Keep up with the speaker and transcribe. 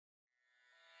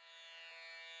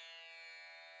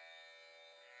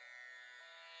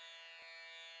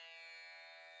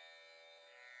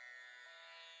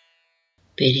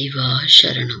Periva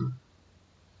Sharanam.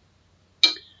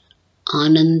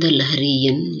 Aananda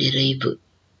Lahariyan Niraivu,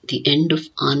 the end of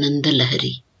Aananda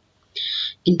Lahari.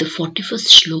 In the 41st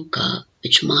shloka,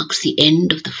 which marks the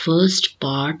end of the first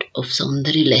part of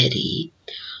Soundarya Lahari,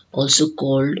 also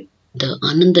called the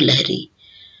Aananda Lahari,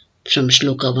 from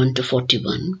shloka 1 to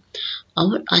 41,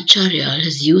 our Acharya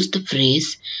has used the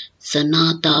phrase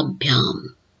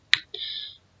Sanatabhyam.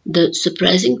 The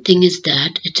surprising thing is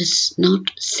that it is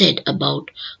not said about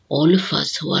all of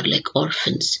us who are like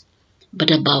orphans,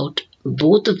 but about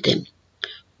both of them,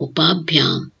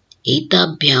 Upabhyam,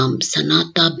 Etabhyam,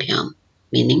 Sanatabhyam,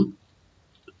 meaning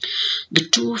the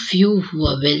two of you who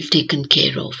are well taken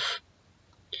care of.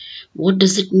 What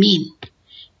does it mean?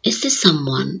 Is there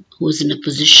someone who is in a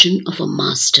position of a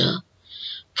master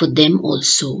for them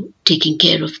also taking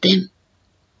care of them?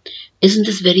 Isn't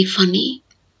this very funny?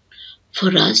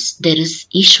 For us, there is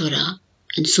Ishvara,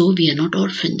 and so we are not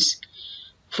orphans.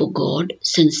 For God,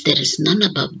 since there is none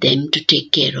above them to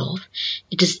take care of,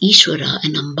 it is Ishvara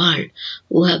and Ambaal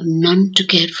who have none to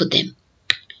care for them.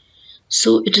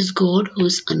 So it is God who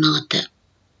is Anatha,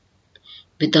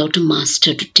 without a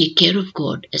master to take care of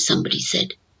God, as somebody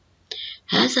said.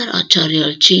 Has our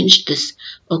Acharya changed this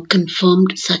or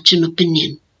confirmed such an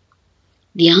opinion?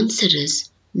 The answer is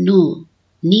no,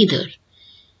 neither.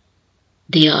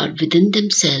 They are within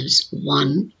themselves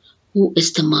one who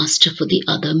is the master for the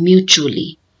other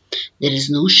mutually. There is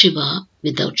no Shiva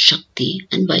without Shakti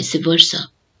and vice versa.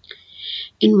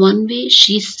 In one way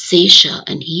she is Sesha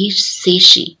and he is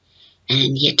Seshi, and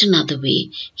in yet another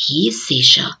way he is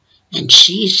Sesha and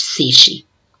she is Seshi.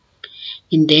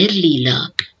 In their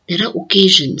Leela, there are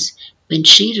occasions when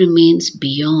she remains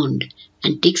beyond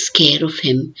and takes care of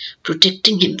him,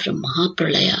 protecting him from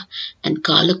Mahapralaya and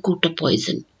Kalakota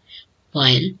poison,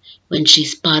 while when she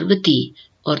is Parvati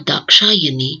or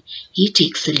Dakshayani, he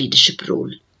takes the leadership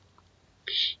role.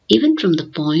 Even from the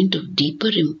point of deeper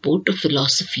import of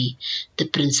philosophy, the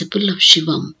principle of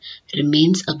Shivam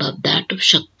remains above that of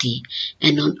Shakti,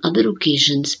 and on other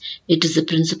occasions it is the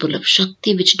principle of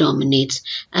Shakti which dominates,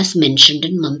 as mentioned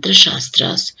in Mantra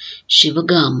Shastras,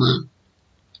 Shivagama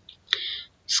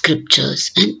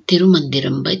scriptures and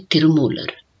Tirumandiram by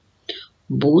Tirumolar.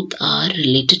 Both are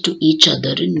related to each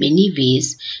other in many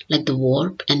ways, like the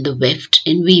warp and the weft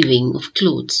in weaving of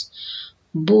clothes.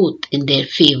 Both in their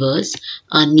favors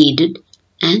are needed,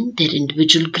 and their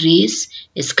individual grace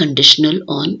is conditional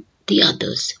on the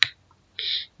others.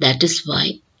 That is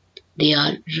why they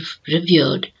are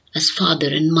revered as father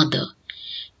and mother.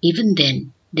 Even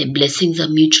then, their blessings are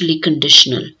mutually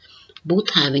conditional, both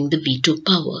having the veto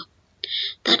power.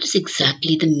 That is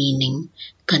exactly the meaning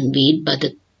conveyed by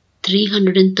the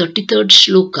 333rd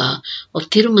shloka of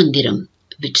Tirumandiram,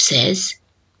 which says,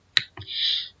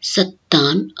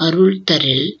 Sattan Arul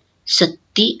Taril,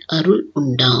 Satti Arul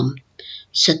Undam,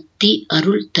 Satti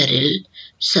Arul Taril,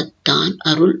 Sattan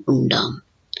Arul Undam.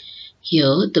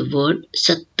 Here the word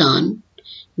Sattan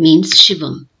means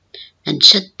Shivam and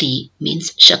Shakti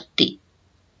means Shakti.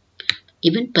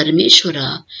 Even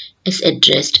Parameshwara is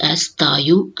addressed as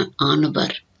Tayum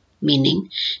Anavar, meaning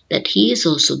that he is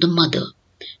also the mother.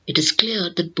 It is clear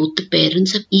that both the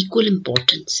parents have equal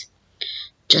importance.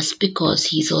 Just because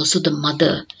he is also the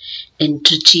mother in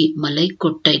Trichy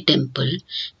Malaikottai temple,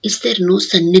 is there no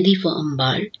Sannidhi for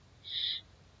Ambaal?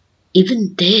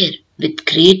 Even there, with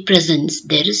great presence,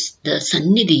 there is the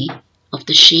Sannidhi of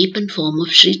the shape and form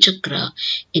of Sri Chakra,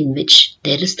 in which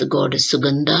there is the goddess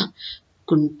Sugandha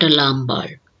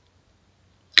Kuntalambal.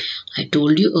 I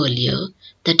told you earlier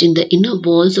that in the inner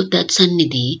walls of that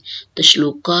Sannidhi, the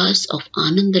shlokas of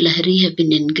Aananda Lahari have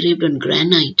been engraved on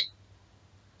granite.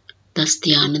 Thus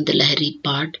the Aananda Lahari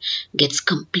part gets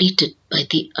completed by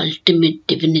the ultimate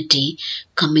divinity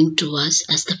coming to us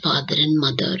as the father and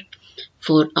mother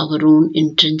for our own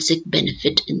intrinsic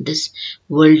benefit in this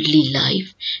worldly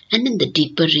life and in the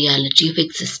deeper reality of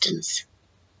existence.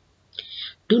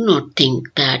 Do not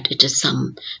think that it is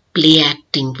some play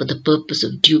acting for the purpose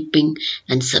of duping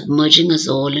and submerging us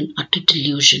all in utter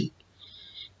delusion.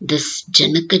 This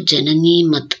Janaka Janani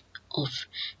Mat of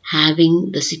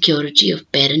having the security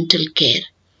of parental care,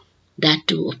 that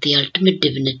too of the ultimate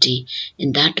divinity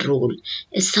in that role,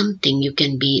 is something you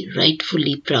can be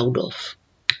rightfully proud of.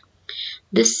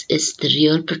 This is the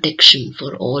real protection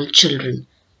for all children,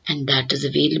 and that is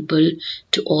available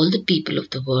to all the people of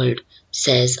the world,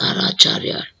 says our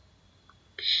Acharya.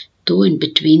 Though in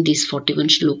between these 41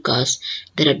 shlokas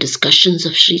there are discussions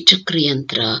of Sri Chakra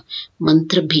Yantra,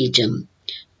 Mantra Bhejam,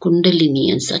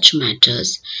 Kundalini and such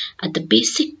matters, at the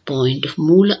basic point of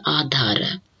Mula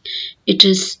Adhara, it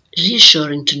is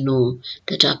reassuring to know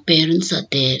that our parents are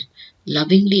there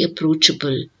lovingly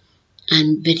approachable,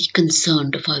 and very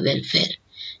concerned of our welfare.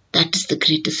 That is the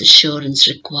greatest assurance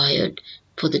required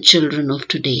for the children of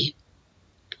today.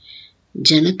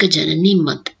 Janaka Janani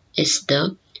Mat is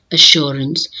the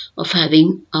assurance of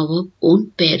having our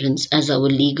own parents as our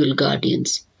legal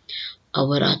guardians.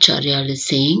 Our Acharya is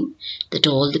saying that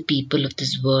all the people of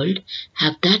this world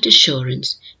have that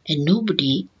assurance and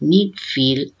nobody need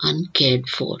feel uncared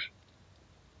for.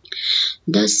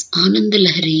 Thus, Aananda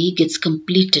Lahari gets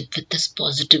completed with this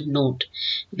positive note,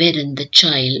 wherein the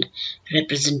child,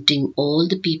 representing all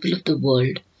the people of the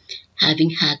world, having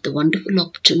had the wonderful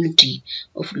opportunity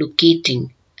of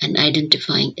locating and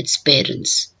identifying its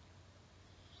parents.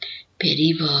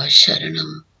 Periva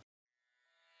Sharanam